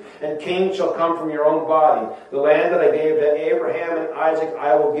from you, and kings shall come from your own body. The land that I gave to Abraham and Isaac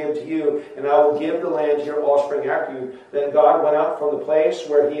I will give to you, and I will give the land to your offspring after you. Then God went up from the place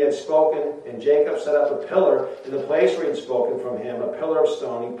where he had spoken, and Jacob set up a pillar in the place where he had spoken from him, a pillar of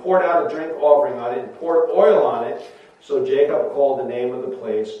stone. He poured out a drink offering on it, and poured oil on it. So Jacob called the name of the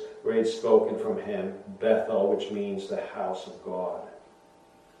place where he had spoken from him Bethel, which means the house of God.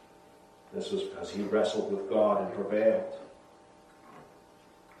 This was because he wrestled with God and prevailed.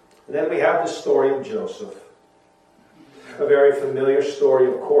 And then we have the story of Joseph. A very familiar story,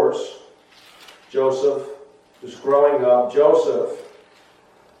 of course. Joseph was growing up. Joseph,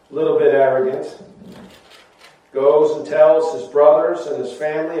 a little bit arrogant, goes and tells his brothers and his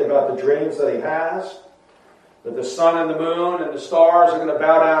family about the dreams that he has. That the sun and the moon and the stars are going to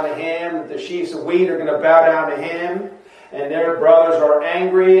bow down to him. That the sheaves of wheat are going to bow down to him. And their brothers are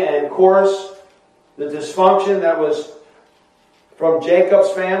angry. And of course, the dysfunction that was from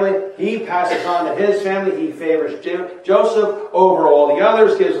Jacob's family, he passes on to his family. He favors Joseph over all the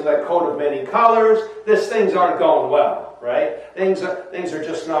others, gives him that coat of many colors. Things aren't going well, right? Things are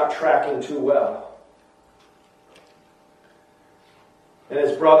just not tracking too well. And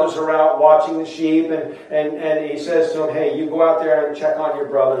his brothers are out watching the sheep, and he says to them, hey, you go out there and check on your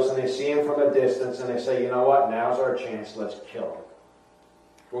brothers. And they see him from a distance, and they say, you know what, now's our chance, let's kill him.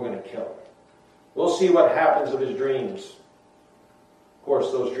 We're going to kill him. We'll see what happens of his dreams. Of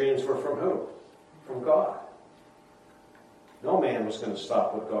course, those dreams were from who? From God. No man was going to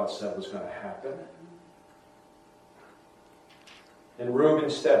stop what God said was going to happen. And Reuben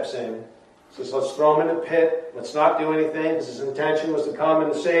steps in. Says, let's throw him in the pit. Let's not do anything, because his intention was to come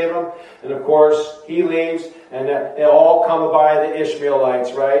and to save him. And of course, he leaves, and they all come by the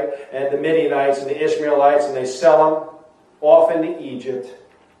Ishmaelites, right? And the Midianites and the Ishmaelites, and they sell him off into Egypt.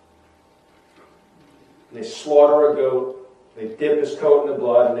 And they slaughter a goat. They dip his coat in the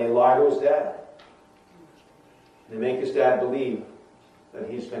blood, and they lie to his dad. They make his dad believe that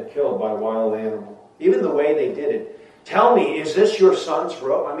he's been killed by a wild animal. Even the way they did it. Tell me, is this your son's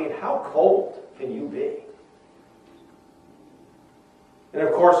robe? I mean, how cold can you be? And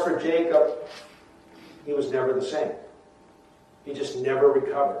of course, for Jacob, he was never the same. He just never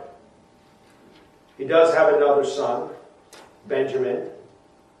recovered. He does have another son, Benjamin.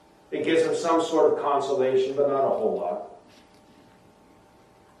 It gives him some sort of consolation, but not a whole lot.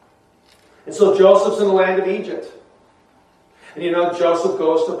 And so Joseph's in the land of Egypt. And you know, Joseph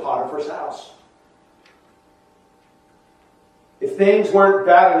goes to Potiphar's house. If things weren't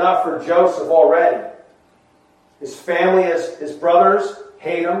bad enough for Joseph already, his family, his brothers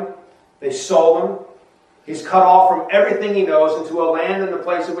hate him. They sold him. He's cut off from everything he knows into a land and a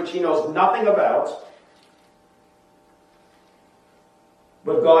place in which he knows nothing about.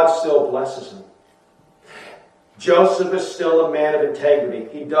 But God still blesses him. Joseph is still a man of integrity.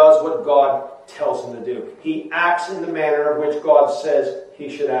 He does what God tells him to do. He acts in the manner of which God says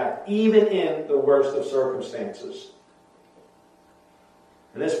he should act, even in the worst of circumstances.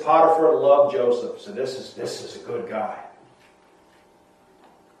 And this Potiphar loved Joseph, so this is a good guy.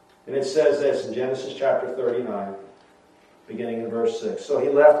 And it says this in Genesis chapter 39, beginning in verse 6. So he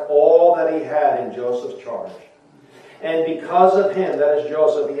left all that he had in Joseph's charge. And because of him, that is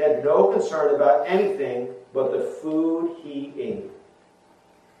Joseph, he had no concern about anything but the food he ate.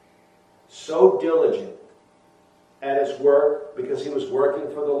 So diligent at his work, because he was working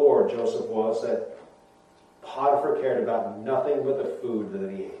for the Lord, Joseph was, that Potiphar cared about nothing but the food that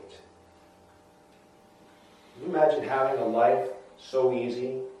he ate. Can you imagine having a life so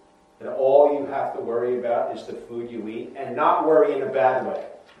easy that all you have to worry about is the food you eat, and not worry in a bad way?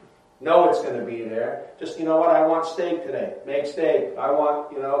 Know it's going to be there. Just, you know what, I want steak today. Make steak. I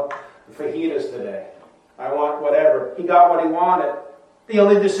want, fajitas today. I want whatever. He got what he wanted. The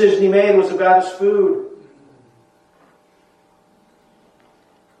only decision he made was about his food.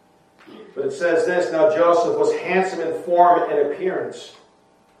 But it says this, now Joseph was handsome in form and appearance.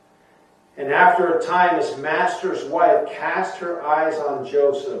 And after a time, his master's wife cast her eyes on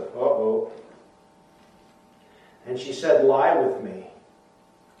Joseph. Uh-oh. And she said, lie with me.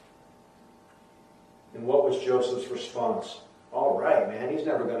 And what was Joseph's response? All right, man, he's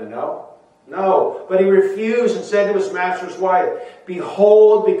never going to know. No, but he refused and said to his master's wife,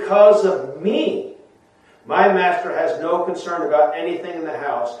 behold, because of me, my master has no concern about anything in the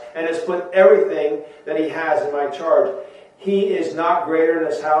house and has put everything that he has in my charge. He is not greater in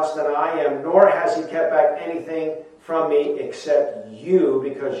this house than I am, nor has he kept back anything from me except you,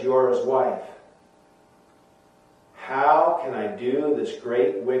 because you're his wife. How can I do this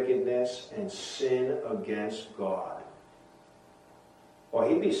great wickedness and sin against God? Well,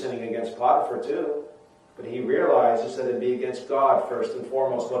 he'd be sinning against Potiphar too. But he realizes that it'd be against God first and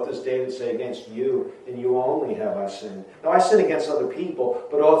foremost. What does David say? Against you, and you only have I sinned. Now, I sin against other people,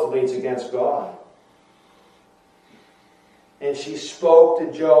 but ultimately it's against God. And she spoke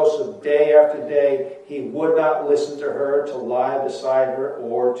to Joseph day after day. He would not listen to her, to lie beside her,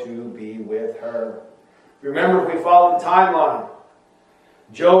 or to be with her. Remember, if we follow the timeline,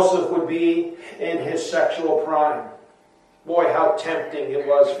 Joseph would be in his sexual prime. Boy, how tempting it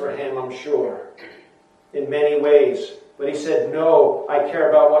was for him, I'm sure. In many ways. But he said, no, I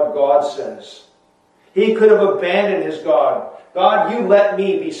care about what God says. He could have abandoned his God. God, you let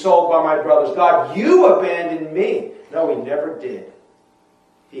me be sold by my brothers. God, you abandoned me. No, he never did.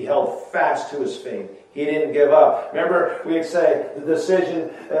 He held fast to his faith. He didn't give up. Remember, we'd say the decision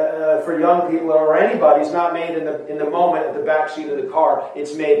for young people or anybody is not made in the moment at the back seat of the car.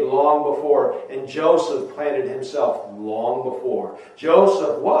 It's made long before. And Joseph planted himself long before.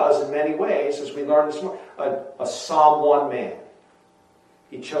 Joseph was, in many ways, as we learned this morning, a Psalm 1 man.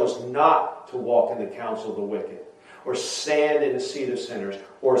 He chose not to walk in the counsel of the wicked, or stand in the seat of sinners,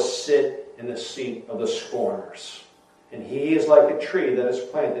 or sit in the seat of the scorners. And he is like a tree that is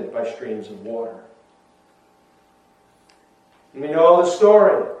planted by streams of water. And we know the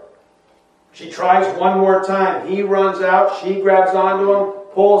story. She tries one more time. He runs out. She grabs onto him,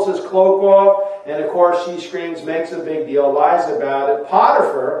 pulls his cloak off, and of course she screams, makes a big deal, lies about it.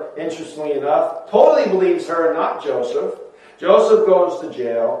 Potiphar, interestingly enough, totally believes her and not Joseph. Joseph goes to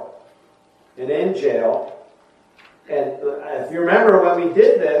jail, and in jail, and if you remember when we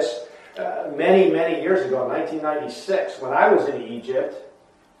did this many, many years ago, 1996, when I was in Egypt,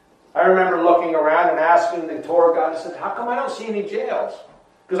 I remember looking around and asking the tour guide, I said, how come I don't see any jails?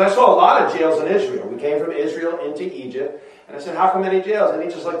 Because I saw a lot of jails in Israel. We came from Israel into Egypt, and I said, how come any jails? And he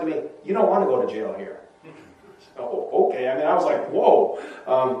just looked at me, you don't want to go to jail here. Said, oh, okay. I mean, I was like, whoa.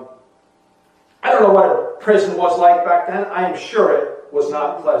 I don't know what a prison was like back then. I am sure it was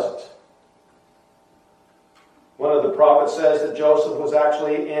not pleasant. One of the prophets says that Joseph was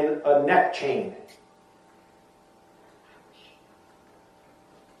actually in a neck chain.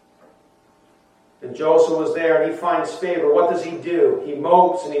 And Joseph was there and he finds favor. What does he do? He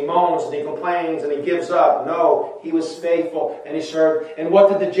mopes and he moans and he complains and he gives up. No, he was faithful and he served. And what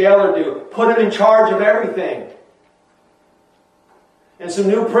did the jailer do? Put him in charge of everything. And some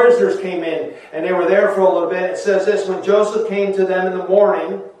new prisoners came in and they were there for a little bit. It says this, when Joseph came to them in the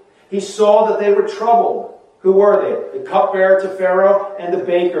morning, he saw that they were troubled. Who were they? The cupbearer to Pharaoh and the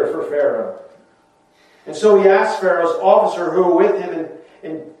baker for Pharaoh. And so he asked Pharaoh's officer who were with him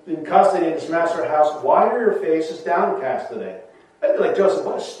in custody in his master's house, why are your faces downcast today? I'd be like, Joseph,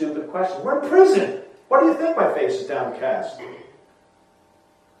 what a stupid question. We're in prison. Why do you think my face is downcast?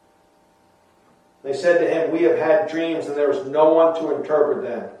 They said to him, we have had dreams and there is no one to interpret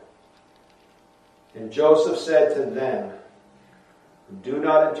them. And Joseph said to them, do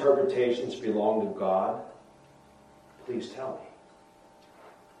not interpretations belong to God? Please tell me.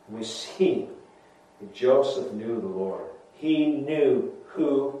 And we see that Joseph knew the Lord. He knew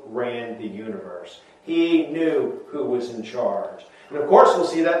who ran the universe. He knew who was in charge. And of course we'll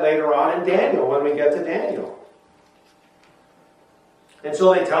see that later on in Daniel when we get to Daniel. And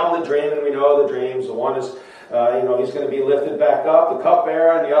so they tell him the dream, and we know the dreams. The one is, he's going to be lifted back up, the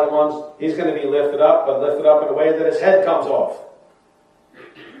cupbearer, and the other one's, he's going to be lifted up, but lifted up in a way that his head comes off.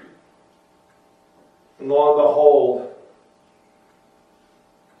 And lo and behold,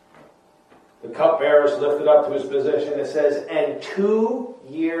 the cupbearer is lifted up to his position. It says, and 2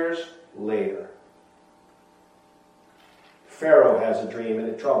 years later, Pharaoh has a dream and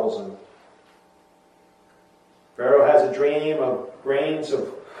it troubles him. Pharaoh has a dream of grains,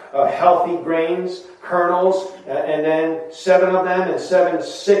 of healthy grains, kernels, and then 7 of them and 7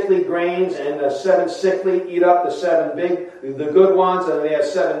 sickly grains, and the 7 sickly eat up the 7 big, the good ones, and they have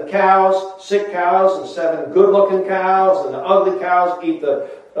 7 cows, sick cows, and 7 good-looking cows, and the ugly cows eat the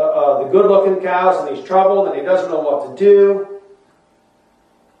good-looking cows, and he's troubled, and he doesn't know what to do.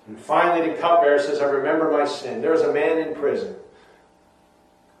 And finally the cupbearer says, I remember my sin. There's a man in prison.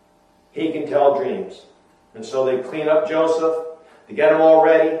 He can tell dreams. And so they clean up Joseph, they get him all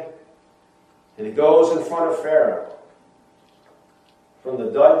ready, and he goes in front of Pharaoh, from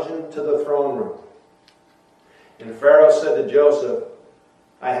the dungeon to the throne room. And Pharaoh said to Joseph,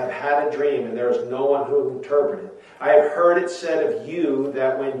 I have had a dream, and there is no one who will interpret it. I have heard it said of you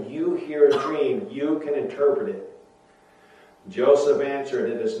that when you hear a dream, you can interpret it. Joseph answered,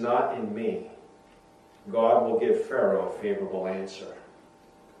 it is not in me. God will give Pharaoh a favorable answer.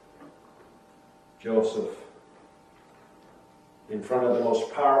 Joseph, in front of the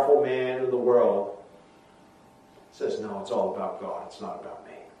most powerful man in the world, says, no, it's all about God. It's not about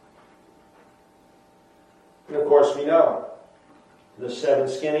me. And of course we know the 7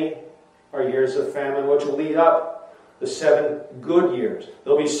 skinny are years of famine, which will lead up the 7 good years.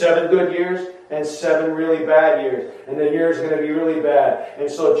 There'll be 7 good years and 7 really bad years. And the year's going to be really bad. And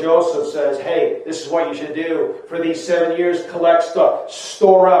so Joseph says, hey, this is what you should do. For these 7 years, collect stuff,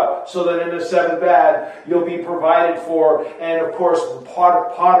 store up, so that in the 7 bad, you'll be provided for. And of course,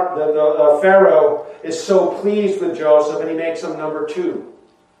 the Pharaoh is so pleased with Joseph, and he makes him number 2.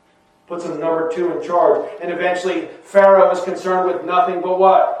 Puts him number 2 in charge. And eventually, Pharaoh is concerned with nothing but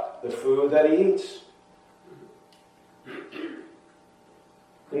what? The food that he eats.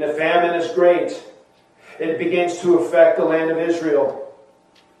 And the famine is great. It begins to affect the land of Israel.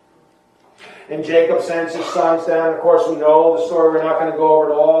 And Jacob sends his sons down. Of course, we know the story. We're not going to go over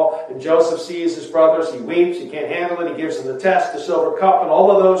it all. And Joseph sees his brothers. He weeps. He can't handle it. He gives them the test, the silver cup, and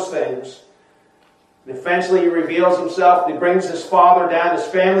all of those things. And eventually he reveals himself. He brings his father down. His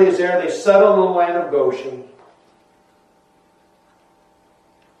family is there. They settle in the land of Goshen.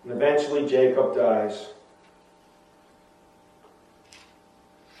 And eventually Jacob dies.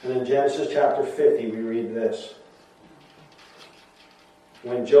 And in Genesis chapter 50 we read this.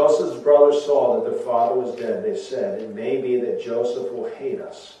 When Joseph's brothers saw that their father was dead, they said, "It may be that Joseph will hate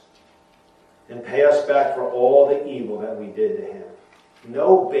us and pay us back for all the evil that we did to him."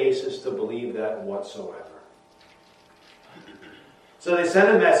 No basis to believe that whatsoever. So they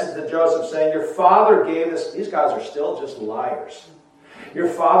sent a message to Joseph saying, "Your father gave this..." These guys are still just liars. "Your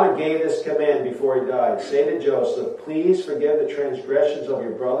father gave this command before he died. Say to Joseph, please forgive the transgressions of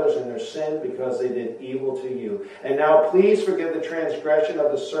your brothers and their sin because they did evil to you. And now please forgive the transgression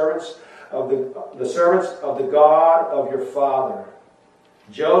of the servants of the God of your father."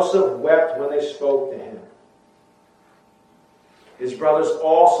 Joseph wept when they spoke to him. His brothers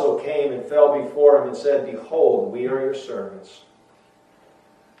also came and fell before him and said, "Behold, we are your servants."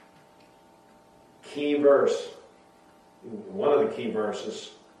 Key verse. One of the key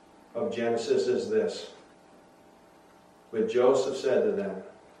verses of Genesis is this. But Joseph said to them,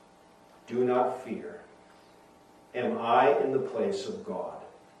 "Do not fear. Am I in the place of God?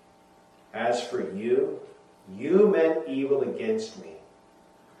 As for you, you meant evil against me,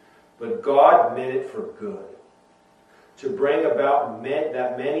 but God meant it for good, to bring about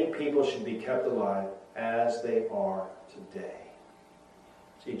that many people should be kept alive as they are today."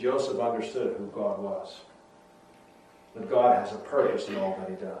 See, Joseph understood who God was. That God has a purpose in all that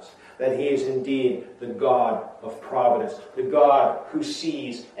he does. That he is indeed the God of providence. The God who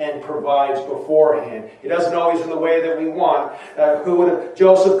sees and provides beforehand. He doesn't always in the way that we want.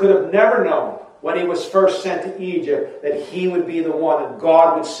 Joseph could have never known when he was first sent to Egypt that he would be the one that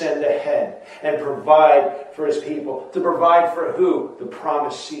God would send ahead and provide for his people. To provide for who? The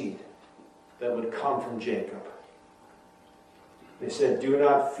promised seed that would come from Jacob. They said, "Do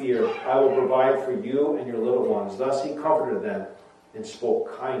not fear. I will provide for you and your little ones." Thus he comforted them and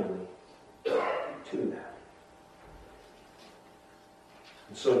spoke kindly to them.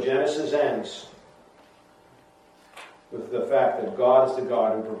 And so Genesis ends with the fact that God is the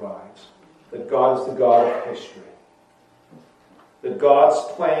God who provides. That God is the God of history. That God's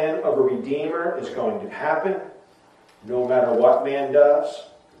plan of a Redeemer is going to happen no matter what man does.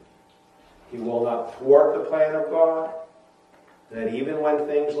 He will not thwart the plan of God. That even when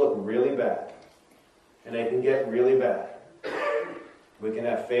things look really bad, and they can get really bad, we can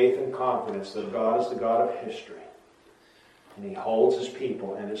have faith and confidence that God is the God of history. And he holds his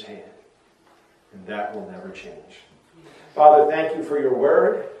people in his hand. And that will never change. Father, thank you for your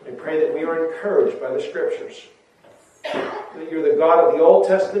word. I pray that we are encouraged by the scriptures. That you're the God of the Old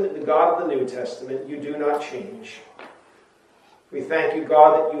Testament, the God of the New Testament. You do not change. We thank you,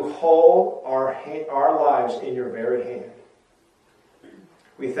 God, that you hold our lives in your very hand.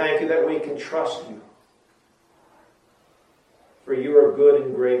 We thank you that we can trust you. For you are good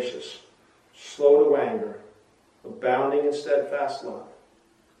and gracious, slow to anger, abounding in steadfast love.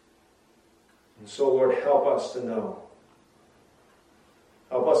 And so, Lord, help us to know.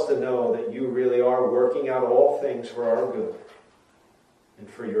 Help us to know that you really are working out all things for our good and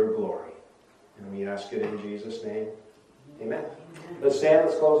for your glory. And we ask it in Jesus' name. Amen. Let's stand.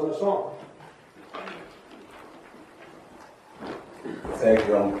 Let's close in a song. Thank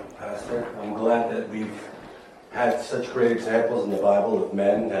you, Pastor. I'm glad that we've had such great examples in the Bible of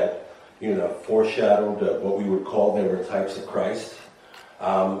men that, foreshadowed what we would call they were types of Christ.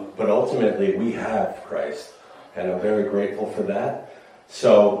 But ultimately, we have Christ, and I'm very grateful for that.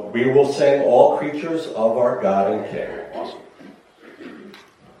 So we will sing "All Creatures of Our God and King."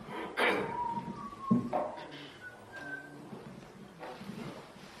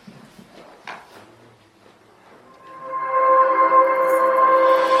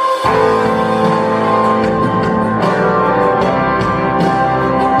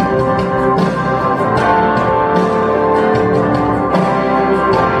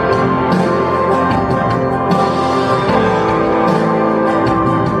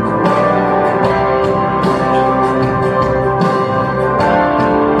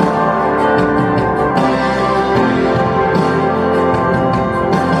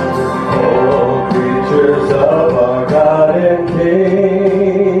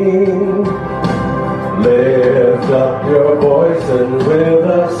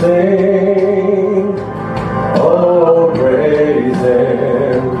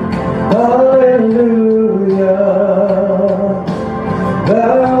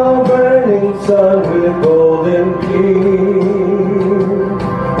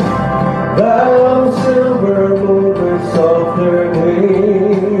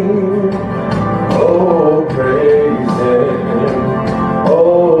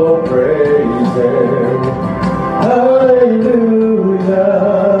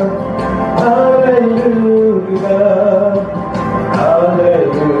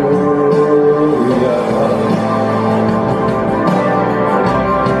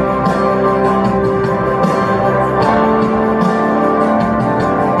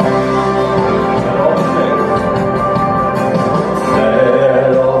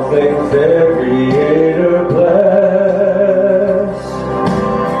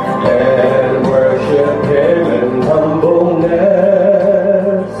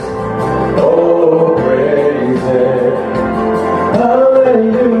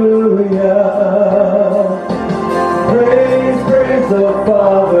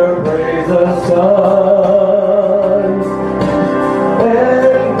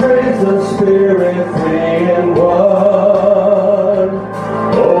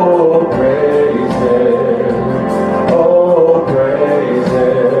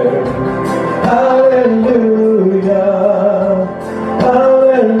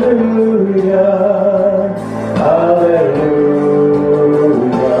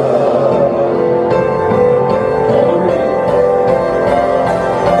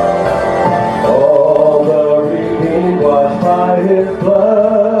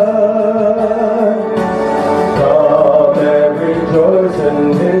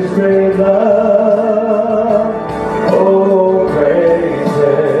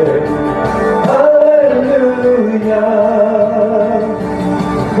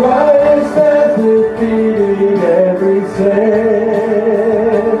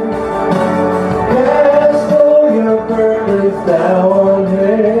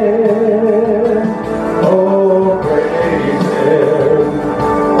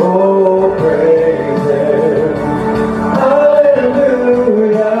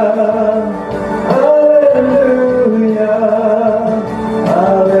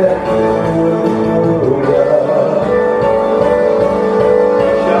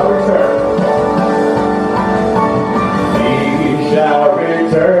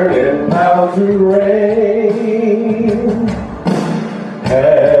 to